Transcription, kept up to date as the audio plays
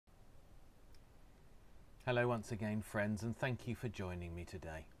Hello once again, friends, and thank you for joining me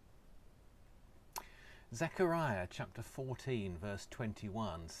today. Zechariah chapter 14 verse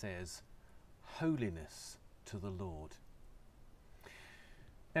 21 says, "Holiness to the Lord."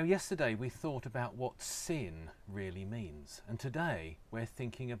 Now yesterday we thought about what sin really means, and today we're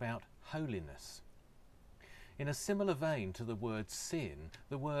thinking about holiness. In a similar vein to the word sin,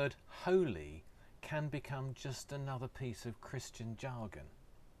 the word holy can become just another piece of Christian jargon.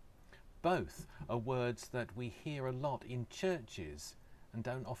 Both are words that we hear a lot in churches and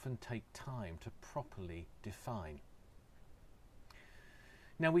don't often take time to properly define.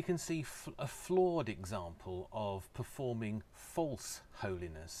 Now we can see a flawed example of performing false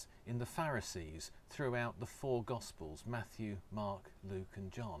holiness in the Pharisees throughout the four Gospels, Matthew, Mark, Luke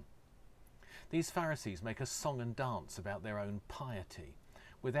and John. These Pharisees make a song and dance about their own piety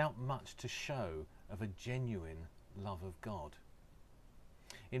without much to show of a genuine love of God.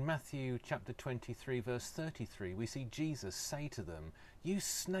 In Matthew chapter 23 verse 33 we see Jesus say to them, "You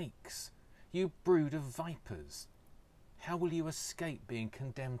snakes, you brood of vipers, how will you escape being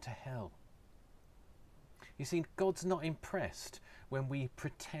condemned to hell?" You see, God's not impressed when we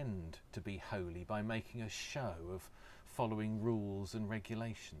pretend to be holy by making a show of following rules and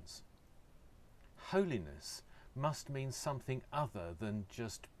regulations. Holiness must mean something other than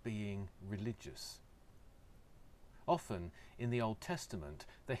just being religious. Often in the Old Testament,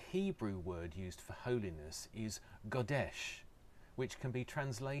 the Hebrew word used for holiness is Kodesh, which can be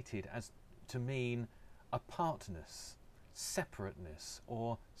translated as to mean apartness, separateness,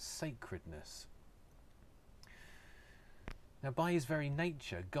 or sacredness. Now, by his very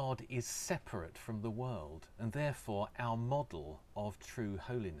nature, God is separate from the world and therefore our model of true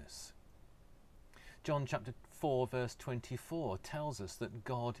holiness. John chapter 4 verse 24 tells us that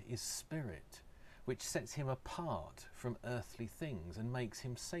God is spirit, which sets him apart from earthly things and makes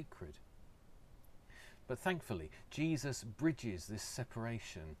him sacred. But thankfully, Jesus bridges this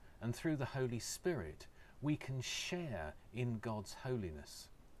separation, and through the Holy Spirit, we can share in God's holiness.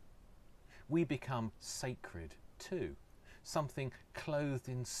 We become sacred too, something clothed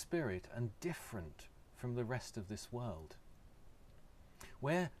in spirit and different from the rest of this world.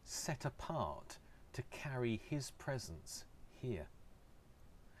 We're set apart to carry his presence here.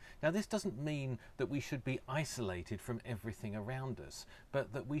 Now, this doesn't mean that we should be isolated from everything around us,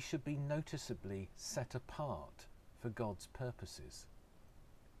 but that we should be noticeably set apart for God's purposes.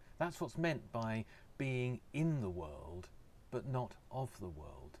 That's what's meant by being in the world, but not of the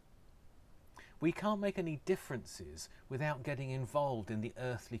world. We can't make any differences without getting involved in the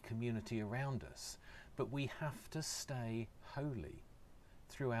earthly community around us, but we have to stay holy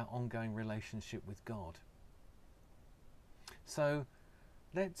through our ongoing relationship with God. So,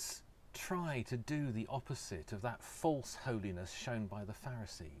 let's try to do the opposite of that false holiness shown by the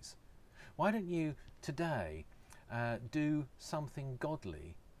Pharisees. Why don't you today do something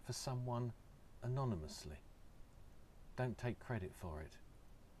godly for someone anonymously? Don't take credit for it.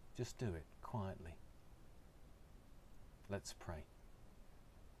 Just do it quietly. Let's pray.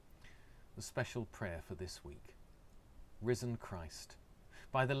 The special prayer for this week. Risen Christ,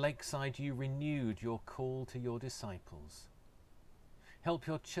 by the lakeside you renewed your call to your disciples. Help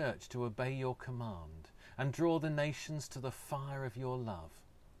your church to obey your command and draw the nations to the fire of your love,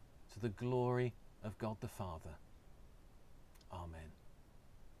 to the glory of God the Father. Amen.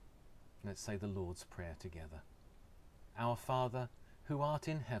 Let's say the Lord's Prayer together. Our Father, who art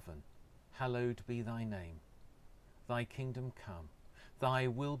in heaven, hallowed be thy name. Thy kingdom come, thy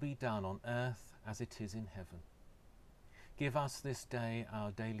will be done on earth as it is in heaven. Give us this day our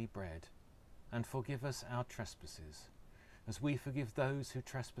daily bread, and forgive us our trespasses, as we forgive those who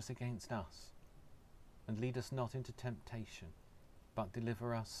trespass against us. And lead us not into temptation, but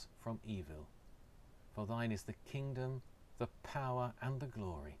deliver us from evil. For thine is the kingdom, the power and the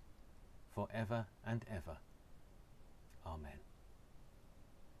glory, for ever and ever.